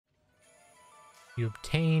You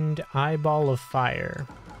obtained Eyeball of Fire.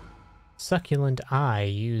 Succulent eye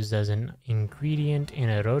used as an ingredient in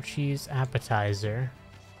Orochi's appetizer.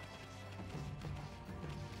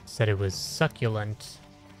 Said it was succulent.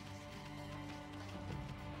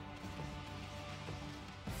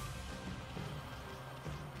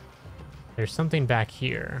 There's something back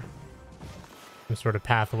here. Some sort of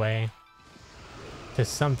pathway to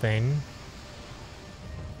something.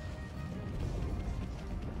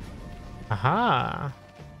 Aha!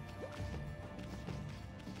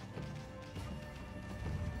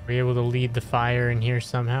 Are we able to lead the fire in here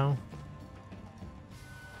somehow?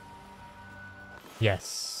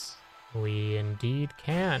 Yes, we indeed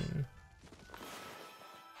can.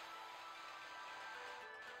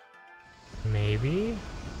 Maybe?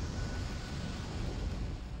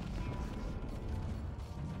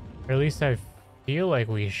 Or at least I feel like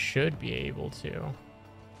we should be able to.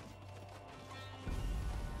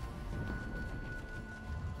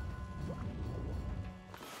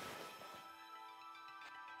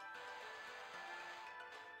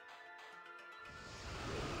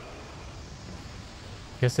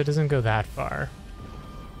 Guess it doesn't go that far.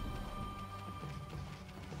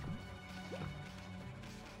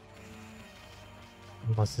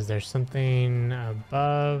 Unless is there something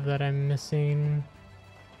above that I'm missing?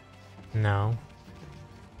 No.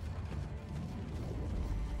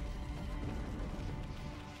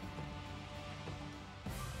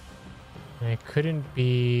 And it couldn't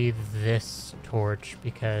be this torch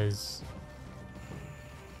because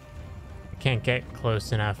I can't get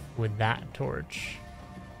close enough with that torch.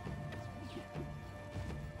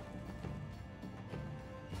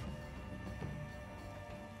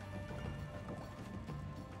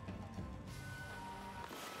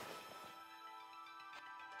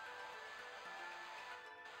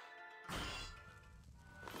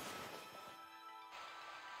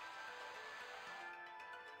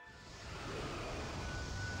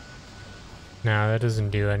 No, that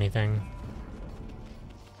doesn't do anything.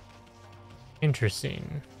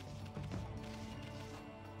 Interesting.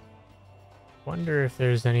 Wonder if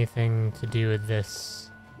there's anything to do with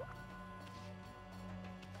this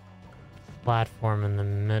platform in the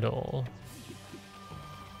middle.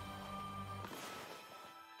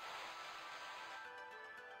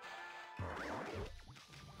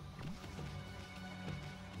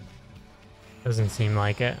 Doesn't seem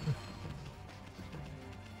like it.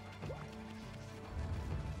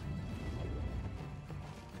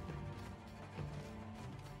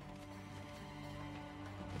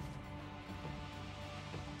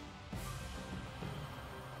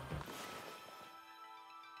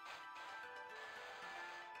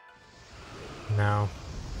 No.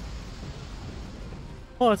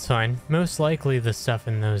 Well, it's fine. Most likely the stuff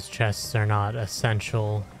in those chests are not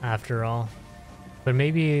essential after all. But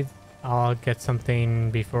maybe I'll get something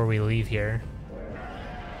before we leave here.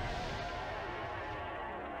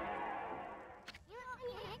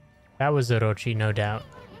 That was Orochi, no doubt.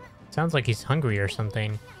 Sounds like he's hungry or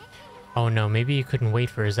something. Oh no, maybe he couldn't wait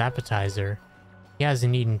for his appetizer. He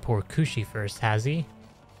hasn't eaten poor Kushi first, has he?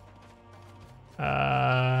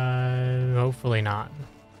 Hopefully not.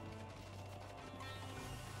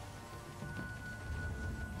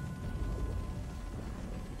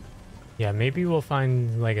 Yeah, maybe we'll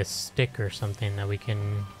find like a stick or something that we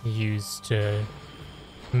can use to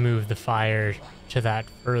move the fire to that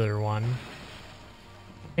further one.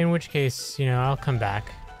 In which case, you know, I'll come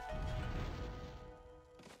back.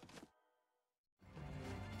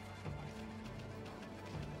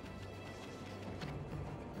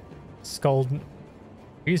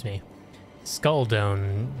 Excuse me. Skull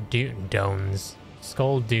Dunes.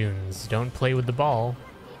 Skull Dunes. Don't play with the ball.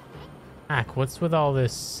 Heck, what's with all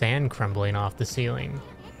this sand crumbling off the ceiling?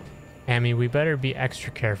 Amy, we better be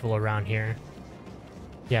extra careful around here.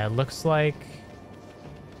 Yeah, it looks like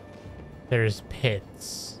there's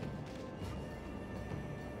pits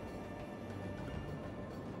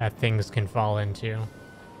that things can fall into.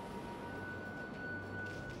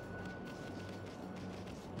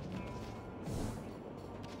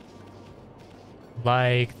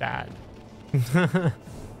 Like that.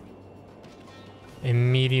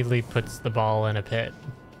 Immediately puts the ball in a pit.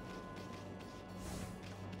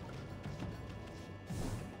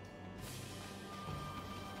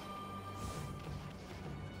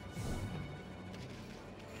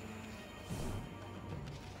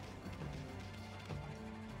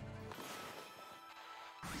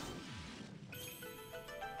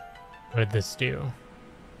 What did this do?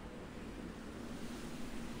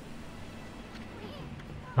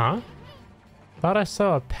 Huh? Thought I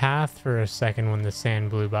saw a path for a second when the sand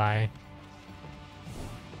blew by.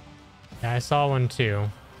 Yeah, I saw one too.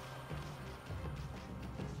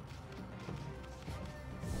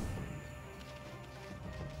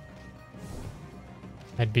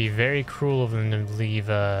 That'd be very cruel of them to leave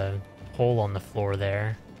a hole on the floor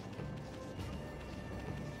there.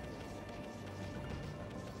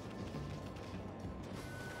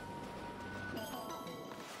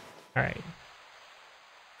 Alright.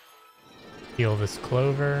 Heal this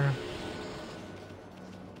clover.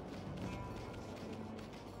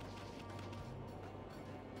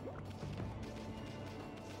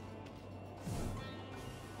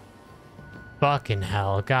 Fucking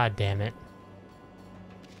hell, god damn it.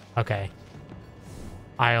 Okay.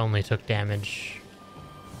 I only took damage.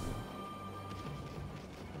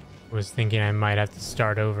 Was thinking I might have to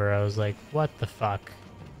start over. I was like, what the fuck?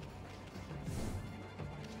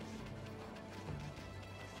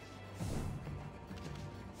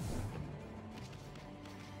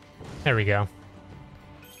 There we go.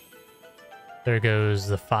 There goes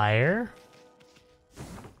the fire.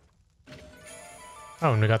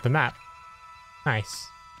 Oh, and we got the map. Nice.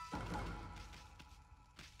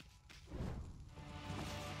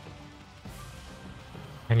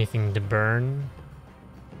 Anything to burn?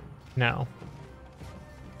 No.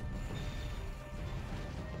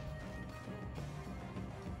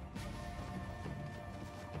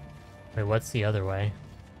 Wait, what's the other way?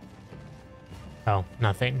 Oh,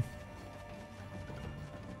 nothing.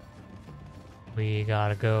 We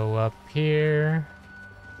gotta go up here.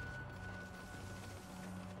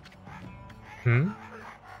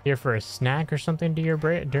 Here for a snack or something to your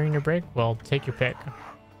during your break? Well, take your pick.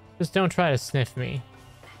 Just don't try to sniff me.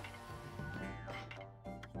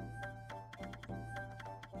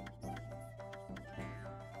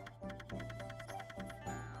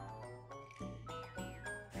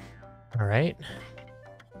 All right.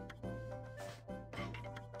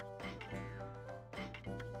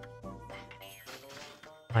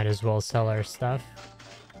 Might as well sell our stuff.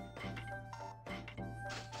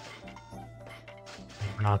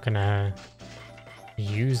 We're not gonna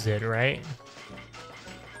use it, right?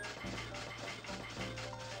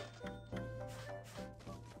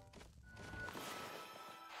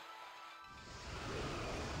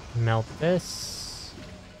 Melt this.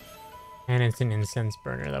 And it's an incense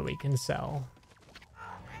burner that we can sell.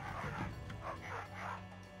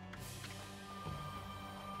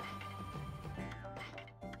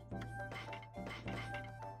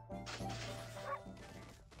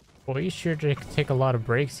 Well, you sure did take a lot of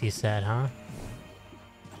breaks, he said, huh?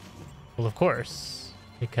 Well, of course.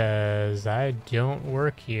 Because I don't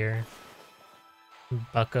work here,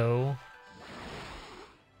 bucko.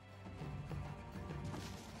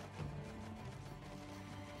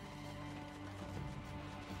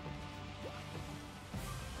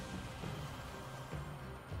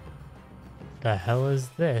 The hell is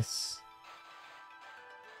this?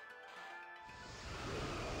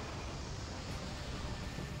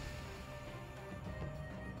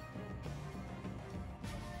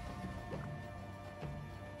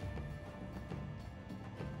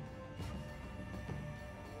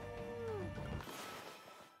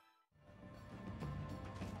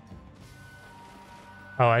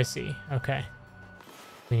 Oh, I see. Okay.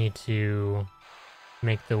 We need to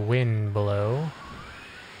make the wind blow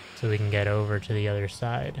so we can get over to the other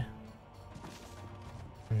side.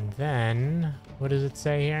 And then, what does it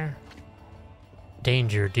say here?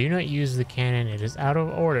 Danger, do not use the cannon, it is out of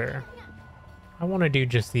order. I want to do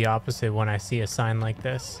just the opposite when I see a sign like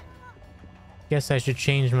this. Guess I should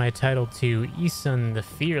change my title to Isun the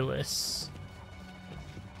Fearless.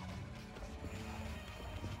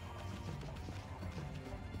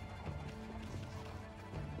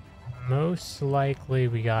 Most likely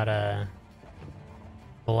we gotta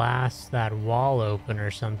blast that wall open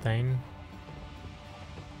or something.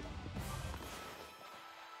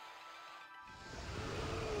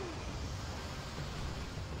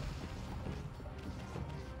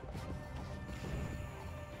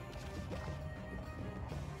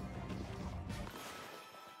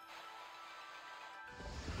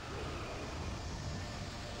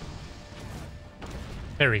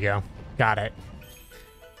 There we go. Got it.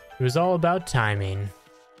 It was all about timing.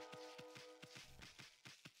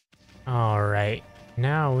 All right,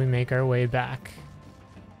 now we make our way back.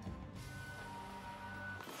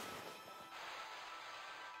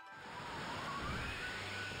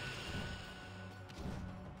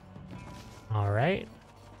 All right.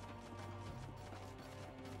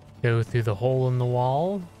 Go through the hole in the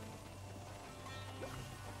wall.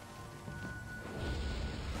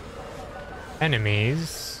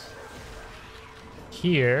 Enemies.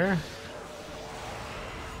 Here.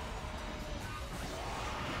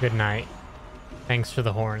 Good night. Thanks for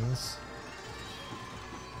the horns.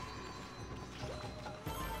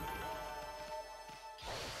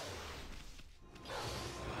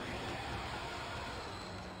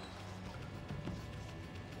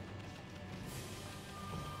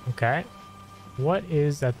 Okay. What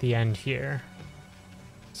is at the end here?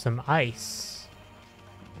 Some ice.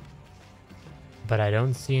 But I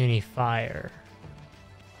don't see any fire.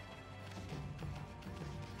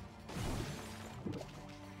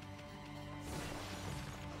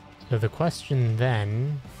 So the question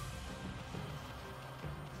then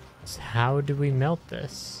is, how do we melt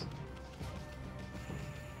this?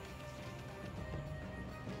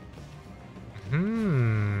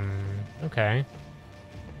 Okay.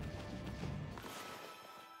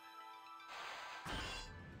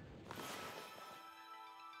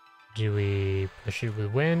 Do we push it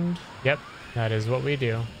with wind? Yep, that is what we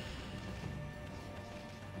do.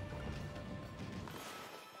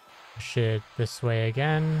 Push it this way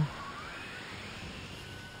again.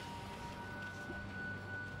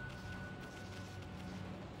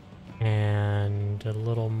 And a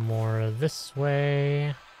little more this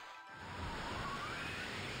way.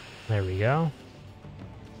 There we go.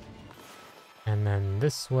 And then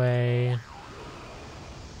this way.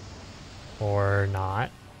 Or not.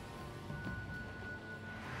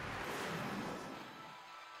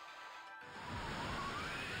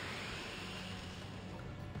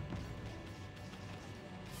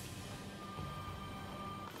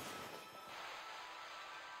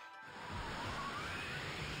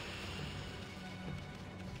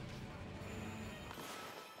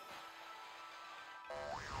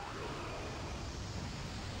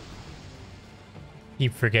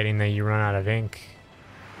 Keep forgetting that you run out of ink.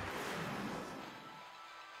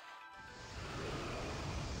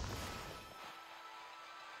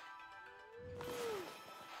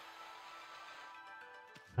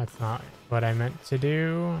 That's not what I meant to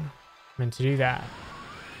do. I meant to do that.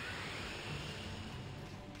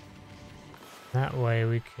 That way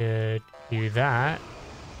we could do that.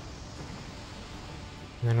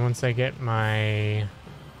 And then once I get my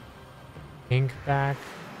ink back,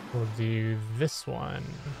 we'll do this one.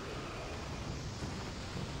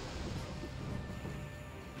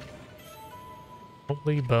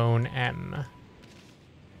 Holy Bone M.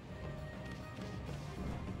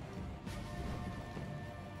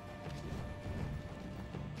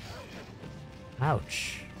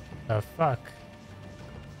 Ouch. The fuck?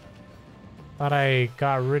 Thought I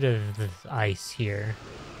got rid of the ice here.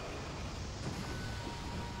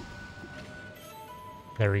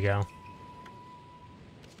 There we go.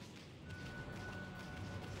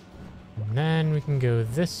 And then we can go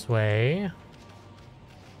this way.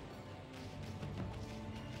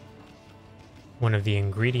 One of the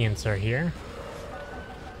ingredients are here.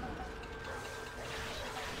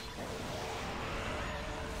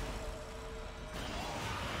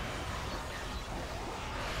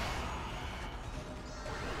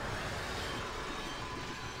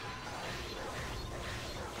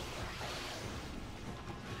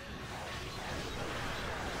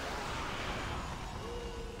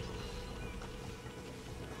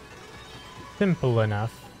 Simple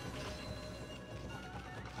enough.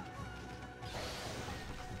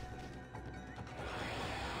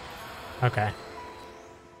 Okay.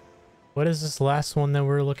 What is this last one that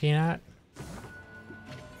we're looking at?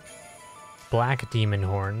 Black Demon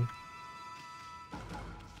Horn.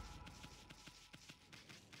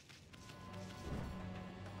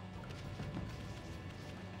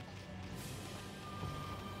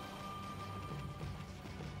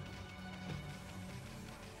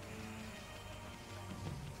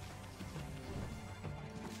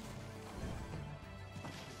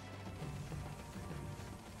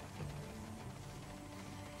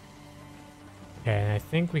 Okay, I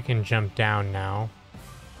think we can jump down now.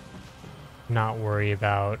 Not worry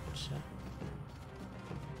about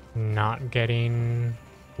not getting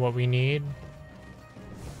what we need.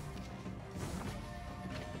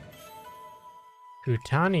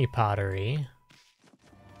 Utani pottery.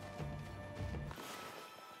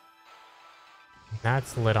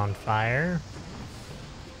 That's lit on fire.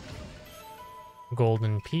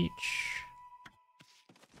 Golden peach.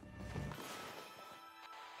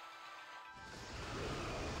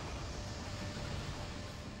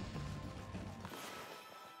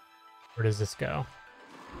 Where does this go?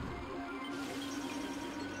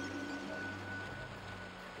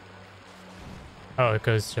 Oh, it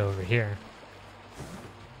goes to over here.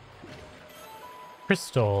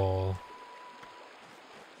 Crystal.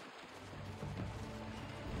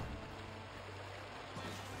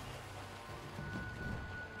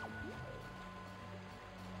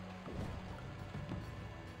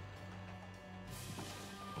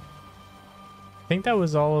 I think that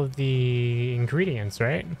was all of the ingredients,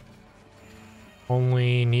 right?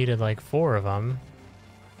 Only needed like 4 of them.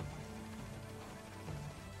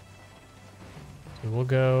 So we'll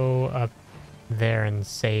go up there and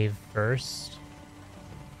save first.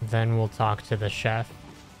 Then we'll talk to the chef.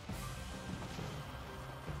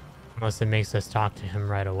 Unless it makes us talk to him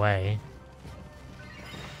right away.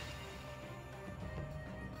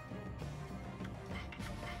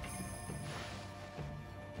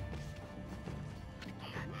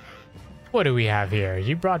 What do we have here?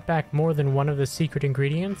 You brought back more than one of the secret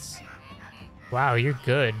ingredients? Wow, you're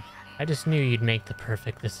good. I just knew you'd make the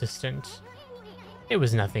perfect assistant. It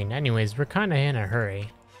was nothing. Anyways, we're kinda in a hurry.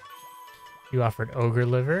 You offered ogre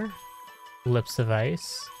liver, lips of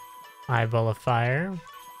ice, eyeball of fire,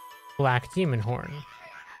 black demon horn.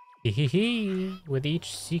 Hee. With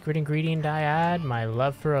each secret ingredient I add, my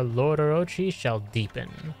love for a Lord Orochi shall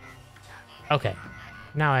deepen. Okay,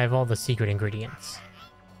 now I have all the secret ingredients.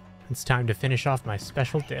 It's time to finish off my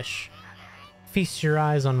special dish. Feast your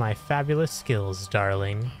eyes on my fabulous skills,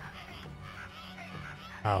 darling.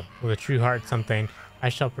 Oh, with a true heart something, I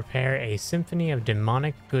shall prepare a symphony of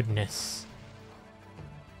demonic goodness.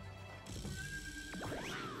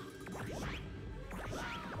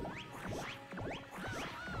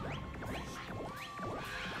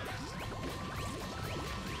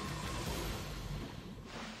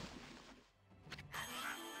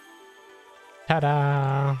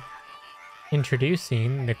 Ta-da!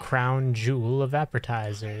 Introducing the crown jewel of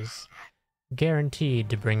appetizers. Guaranteed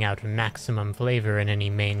to bring out maximum flavor in any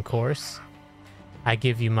main course. I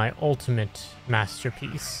give you my ultimate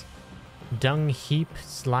masterpiece. Dung Heap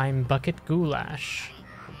Slime Bucket Goulash.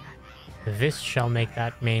 This shall make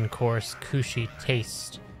that main course kushi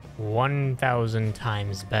taste 1,000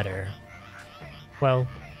 times better. Well,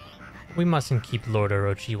 we mustn't keep Lord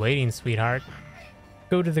Orochi waiting, sweetheart.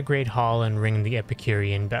 Go to the Great Hall and ring the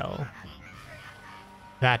Epicurean bell.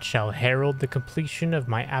 That shall herald the completion of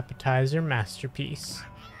my appetizer masterpiece.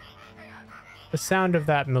 The sound of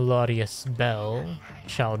that melodious bell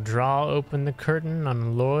shall draw open the curtain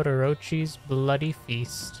on Lord Orochi's bloody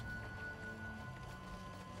feast.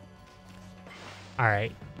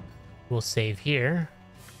 Alright, we'll save here.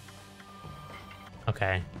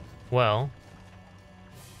 Okay, well...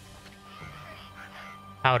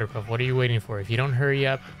 Powder Puff, what are you waiting for? If you don't hurry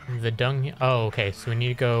up, the dung... Oh, okay, so we need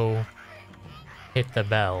to go hit the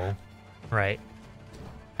bell. Right.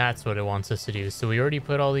 That's what it wants us to do. So we already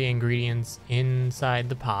put all the ingredients inside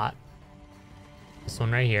the pot. This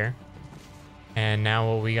one right here. And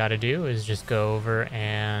now what we gotta do is just go over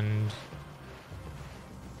and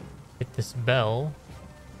hit this bell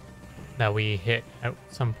that we hit at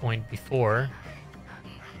some point before.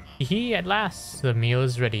 At last, the meal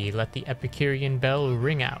is ready. Let the Epicurean bell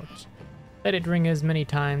ring out. Let it ring as many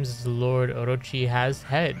times as Lord Orochi has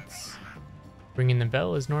heads. Ringing the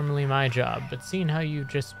bell is normally my job, but seeing how you've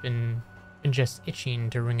just been just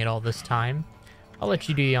itching to ring it all this time, I'll let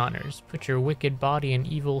you do the honors. Put your wicked body and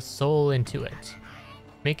evil soul into it.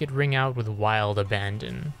 Make it ring out with wild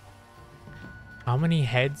abandon. How many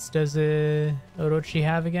heads does Orochi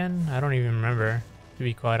have again? I don't even remember, to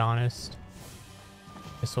be quite honest.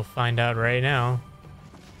 Guess we'll find out right now.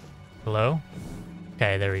 Hello?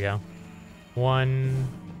 Okay, there we go. 1,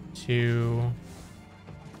 2,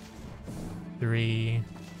 3,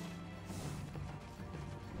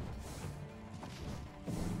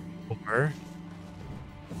 4,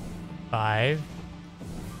 5,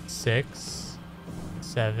 6,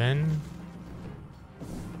 7,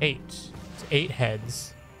 8. It's 8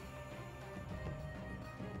 heads.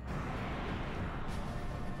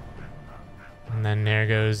 And then there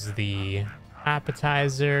goes the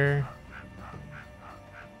appetizer.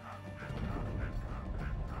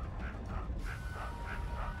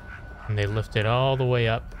 And they lift it all the way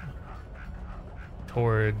up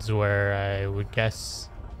towards where I would guess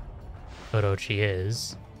Orochi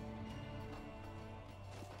is.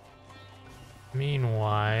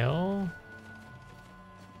 Meanwhile...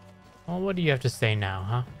 Well, what do you have to say now,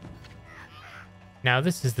 huh? Now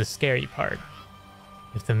this is the scary part.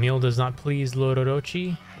 If the meal does not please Lord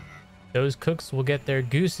Orochi, those cooks will get their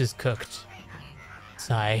gooses cooked.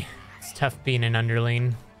 Sigh, it's tough being an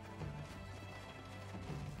underling.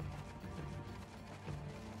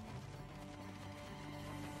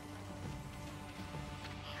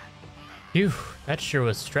 Phew, that sure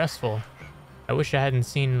was stressful. I wish I hadn't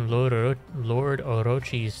seen Lord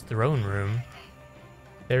Orochi's throne room.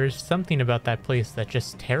 There is something about that place that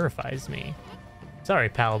just terrifies me. Sorry,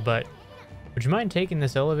 pal, but would you mind taking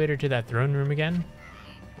this elevator to that throne room again?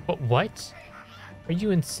 What? Are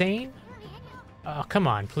you insane? Oh, come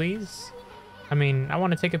on, please. I mean, I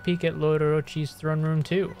want to take a peek at Lord Orochi's throne room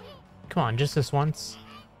too. Come on, just this once.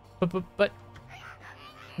 But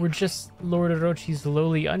we're just Lord Orochi's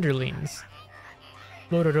lowly underlings.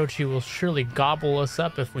 Lord will surely gobble us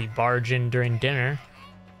up if we barge in during dinner.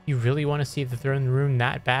 You really want to see the throne room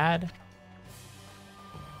that bad?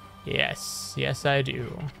 Yes, yes I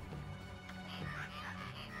do.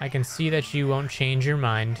 I can see that you won't change your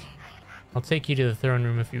mind. I'll take you to the throne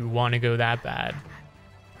room if you want to go that bad.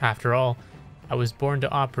 After all, I was born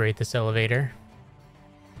to operate this elevator.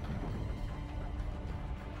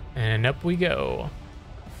 And up we go.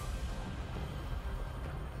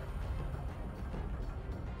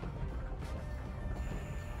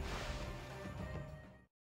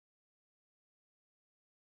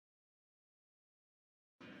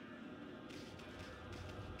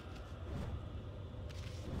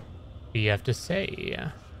 What do you have to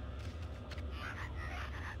say?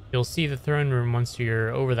 You'll see the throne room once you're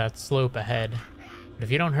over that slope ahead. But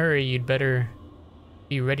if you don't hurry, you'd better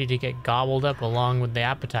be ready to get gobbled up along with the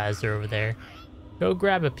appetizer over there. Go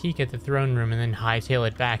grab a peek at the throne room and then hightail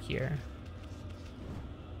it back here.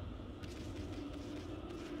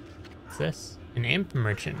 What's this? An imp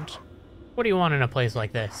merchant. What do you want in a place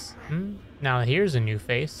like this? Now here's a new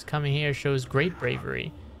face. Coming here shows great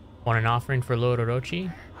bravery. Want an offering for Lord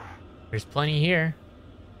Orochi? There's plenty here.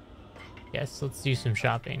 Yes, let's do some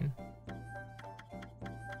shopping.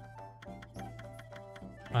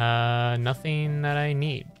 Nothing that I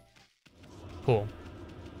need. Cool.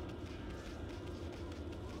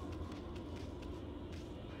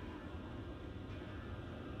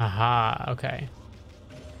 Aha, okay.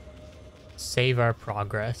 Save our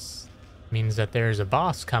progress. Means that there's a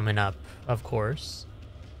boss coming up, of course.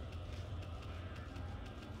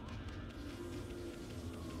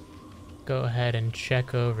 Go ahead and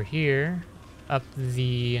check over here. Up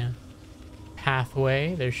the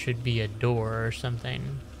pathway, there should be a door or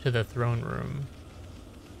something to the throne room.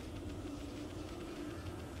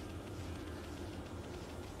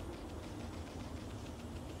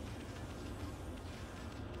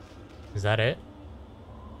 Is that it?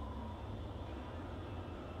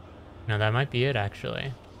 No, that might be it,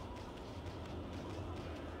 actually.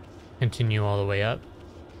 Continue all the way up.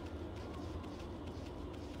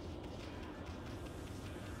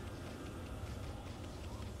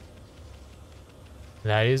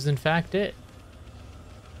 That is, in fact, it.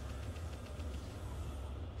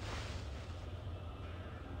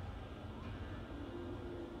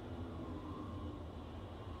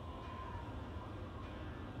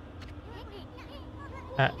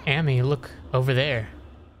 Amy, look over there.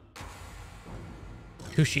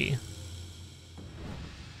 Kushi.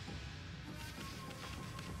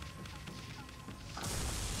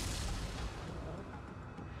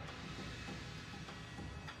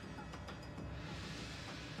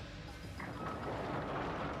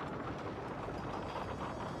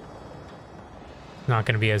 Not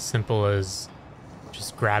going to be as simple as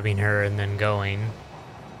just grabbing her and then going.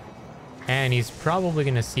 And he's probably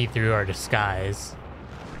going to see through our disguise.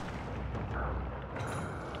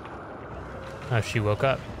 Oh, she woke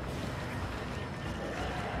up.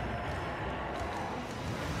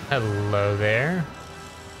 Hello there.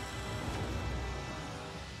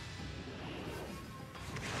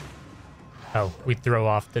 Oh, we throw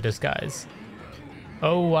off the disguise.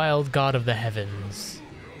 Oh, wild god of the heavens.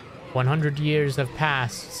 100 years have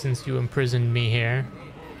passed since you imprisoned me here.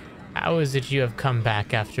 How is it you have come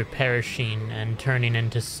back after perishing and turning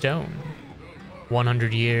into stone?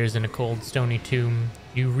 100 years in a cold, stony tomb,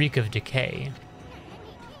 you reek of decay.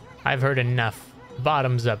 I've heard enough.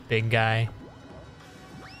 Bottoms up, big guy.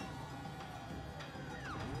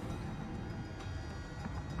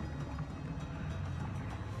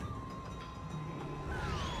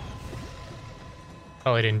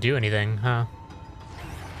 Oh, I didn't do anything, huh?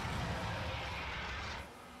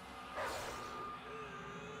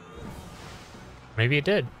 Maybe it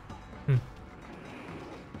did.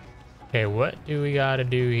 Okay, what do we gotta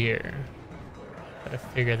do here? Gotta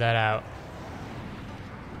figure that out.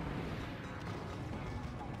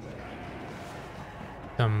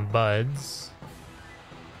 Some buds.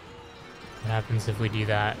 What happens if we do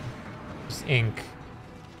that? Just ink.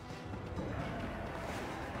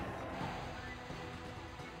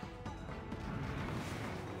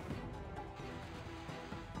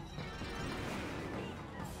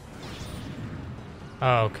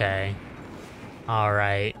 Okay. All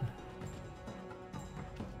right.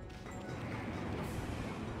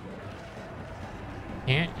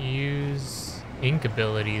 Can't use ink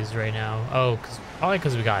abilities right now. Oh, probably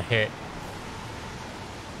because we got hit.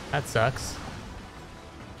 That sucks.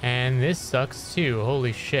 And this sucks too.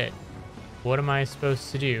 Holy shit. What am I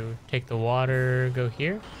supposed to do? Take the water, go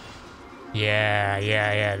here? Yeah,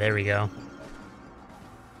 there we go.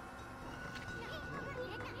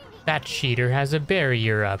 That cheater has a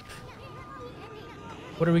barrier up.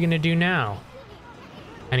 What are we gonna do now?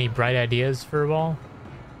 Any bright ideas for a ball?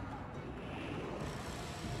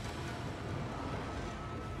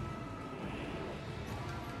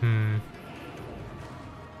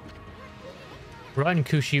 Run,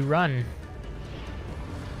 Kushi, run.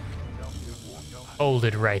 Hold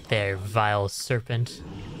it right there, vile serpent.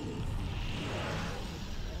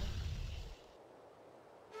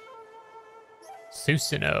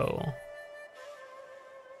 Susanoo.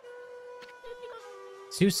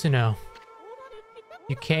 Susanoo.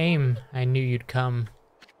 You came. I knew you'd come.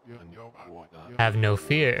 Have no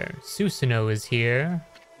fear. Susanoo is here.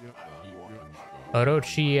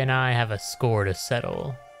 Orochi and I have a score to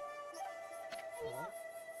settle.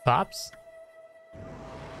 Pops?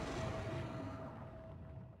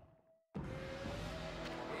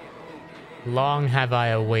 Long have I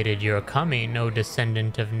awaited your coming, O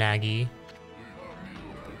descendant of Nagi.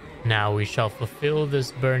 Now we shall fulfill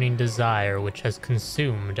this burning desire which has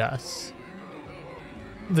consumed us.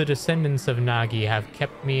 The descendants of Nagi have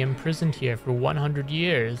kept me imprisoned here for 100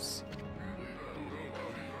 years.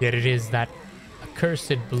 Yet it is that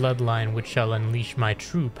accursed bloodline which shall unleash my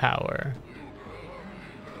true power.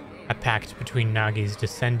 A pact between Nagi's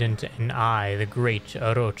descendant and I, the great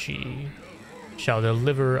Orochi, shall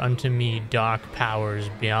deliver unto me dark powers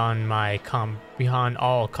beyond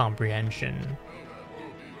all comprehension.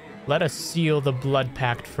 Let us seal the blood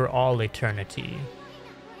pact for all eternity.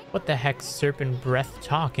 What the heck's serpent breath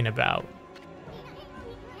talking about?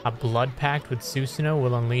 A blood pact with Susanoo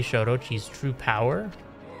will unleash Orochi's true power?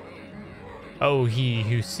 Oh, he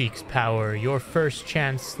who seeks power, your first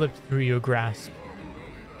chance slipped through your grasp.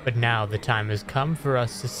 But now the time has come for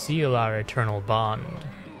us to seal our eternal bond.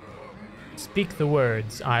 Speak the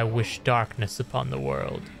words, I wish darkness upon the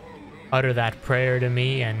world. Utter that prayer to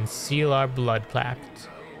me and seal our blood pact.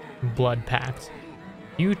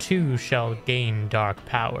 You too shall gain dark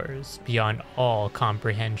powers beyond all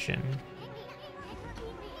comprehension.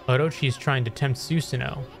 Orochi's trying to tempt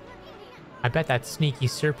Susanoo. I bet that sneaky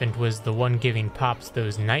serpent was the one giving Pops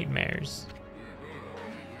those nightmares.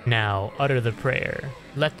 Now, utter the prayer.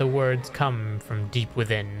 Let the words come from deep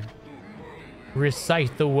within.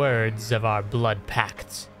 Recite the words of our blood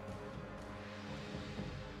pact.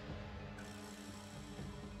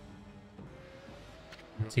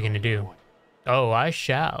 What's he gonna do? Oh, I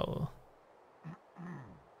shall.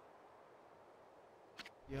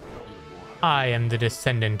 I am the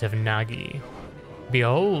descendant of Nagi.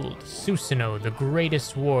 Behold, Susanoo, the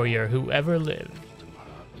greatest warrior who ever lived.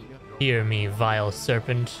 Hear me, vile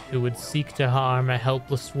serpent, who would seek to harm a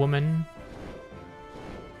helpless woman.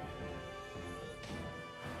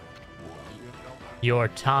 Your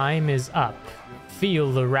time is up.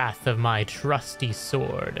 Feel the wrath of my trusty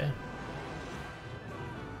sword.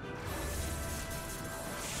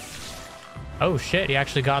 Oh shit, he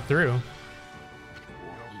actually got through.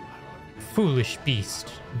 Foolish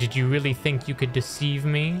beast, did you really think you could deceive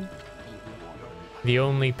me? The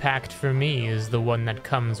only pact for me is the one that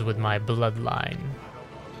comes with my bloodline.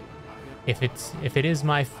 If it is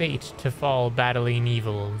my fate to fall battling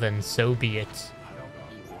evil, then so be it.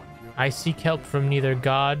 I seek help from neither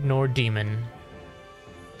god nor demon.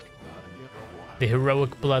 The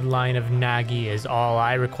heroic bloodline of Nagi is all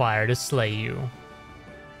I require to slay you.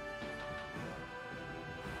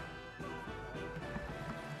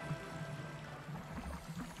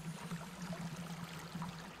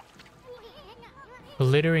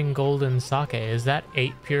 Glittering golden sake. Is that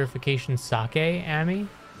 8 purification sake, Ami?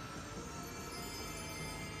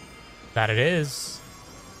 That it is.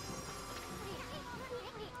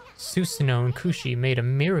 Susanoo and Kushi made a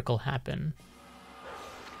miracle happen.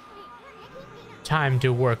 Time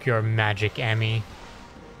to work your magic, Ami.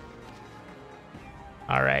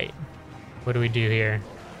 Alright. What do we do here?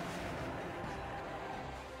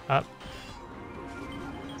 Up.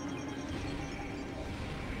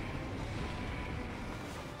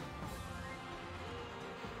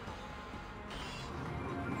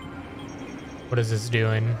 What is this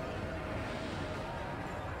doing?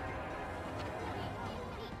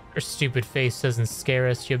 Your stupid face doesn't scare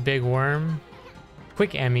us, you big worm.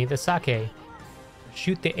 Quick, Ami, the sake.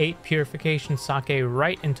 Shoot the 8 purification sake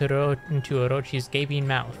right into Orochi's gaping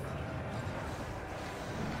mouth.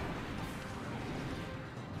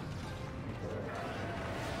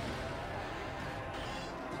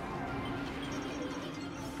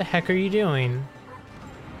 What the heck are you doing?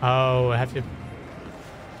 Oh, I have to...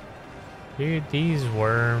 Dude, these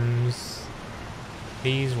worms.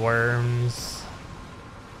 These worms.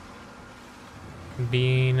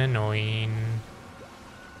 Being annoying.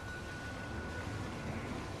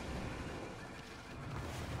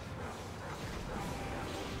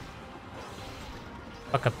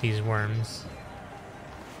 Fuck up these worms.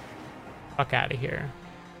 Fuck out of here.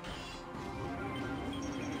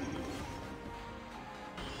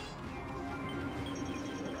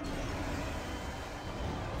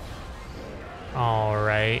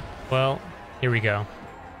 Alright, well, here we go.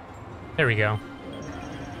 There we go.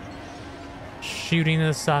 Shooting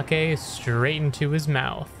the sake straight into his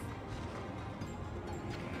mouth.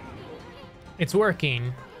 It's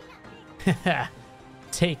working.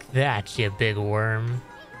 Take that, you big worm.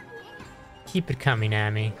 Keep it coming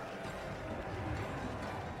at me.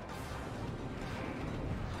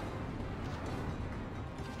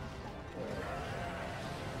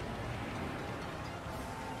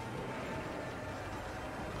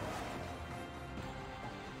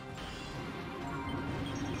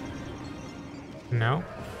 No.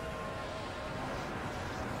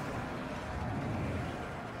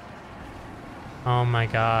 Oh my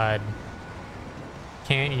god.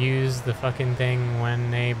 Can't use the fucking thing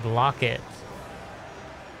when they block it.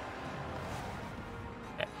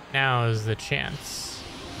 Now is the chance.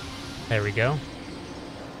 There we go.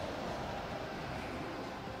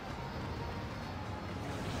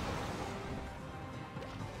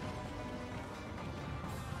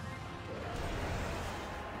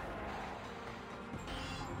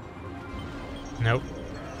 Nope.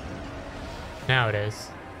 Now it is.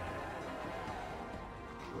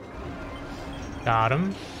 Got him.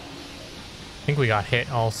 I think we got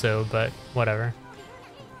hit also, but whatever.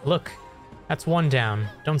 Look, that's one down.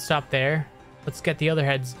 Don't stop there. Let's get the other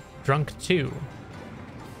heads drunk too.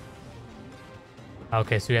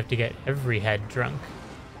 Okay, so we have to get every head drunk.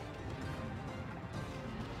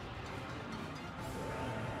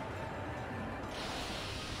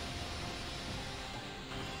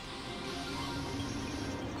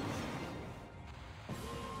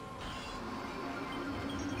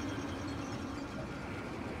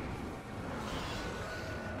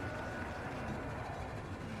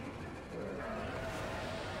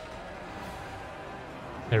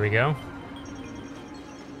 There we go.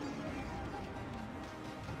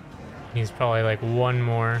 He's probably like one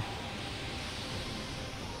more.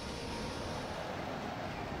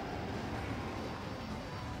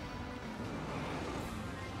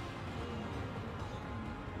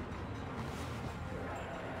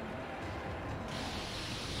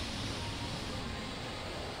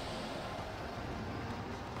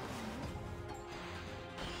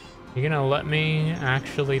 You gonna let me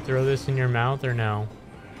actually throw this in your mouth or no?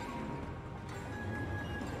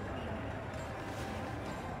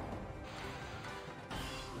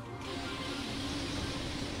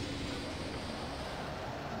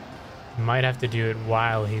 Might have to do it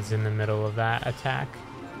while he's in the middle of that attack.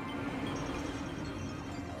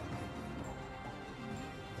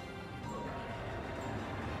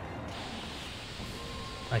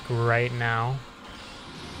 Like right now.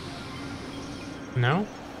 No?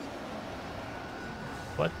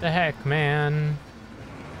 What the heck, man?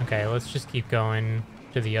 Okay, let's just keep going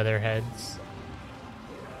to the other heads.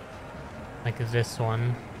 Like this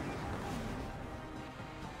one.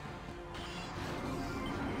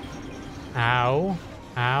 Ow.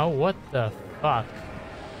 Ow, what the fuck?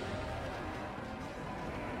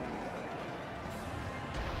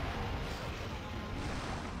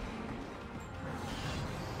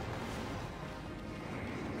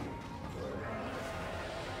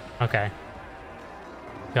 Okay.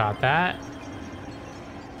 Got that.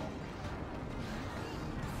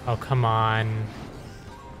 Oh, come on.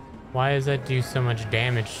 Why does that do so much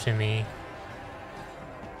damage to me?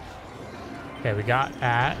 Okay, we got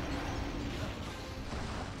that.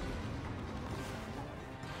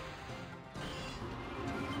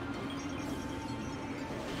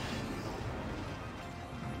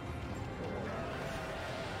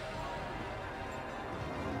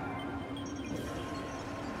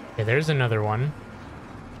 Okay, there's another one.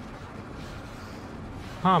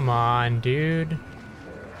 Come on, dude.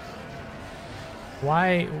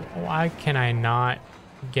 Why can I not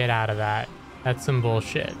get out of that? That's some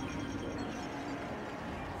bullshit.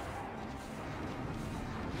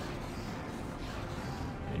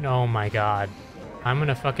 Oh my god. I'm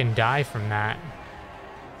gonna fucking die from that.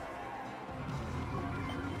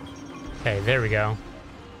 Okay, there we go.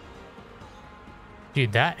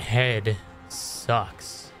 Dude, that head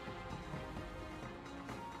sucks.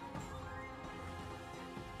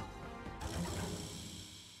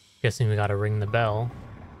 Guessing we gotta ring the bell.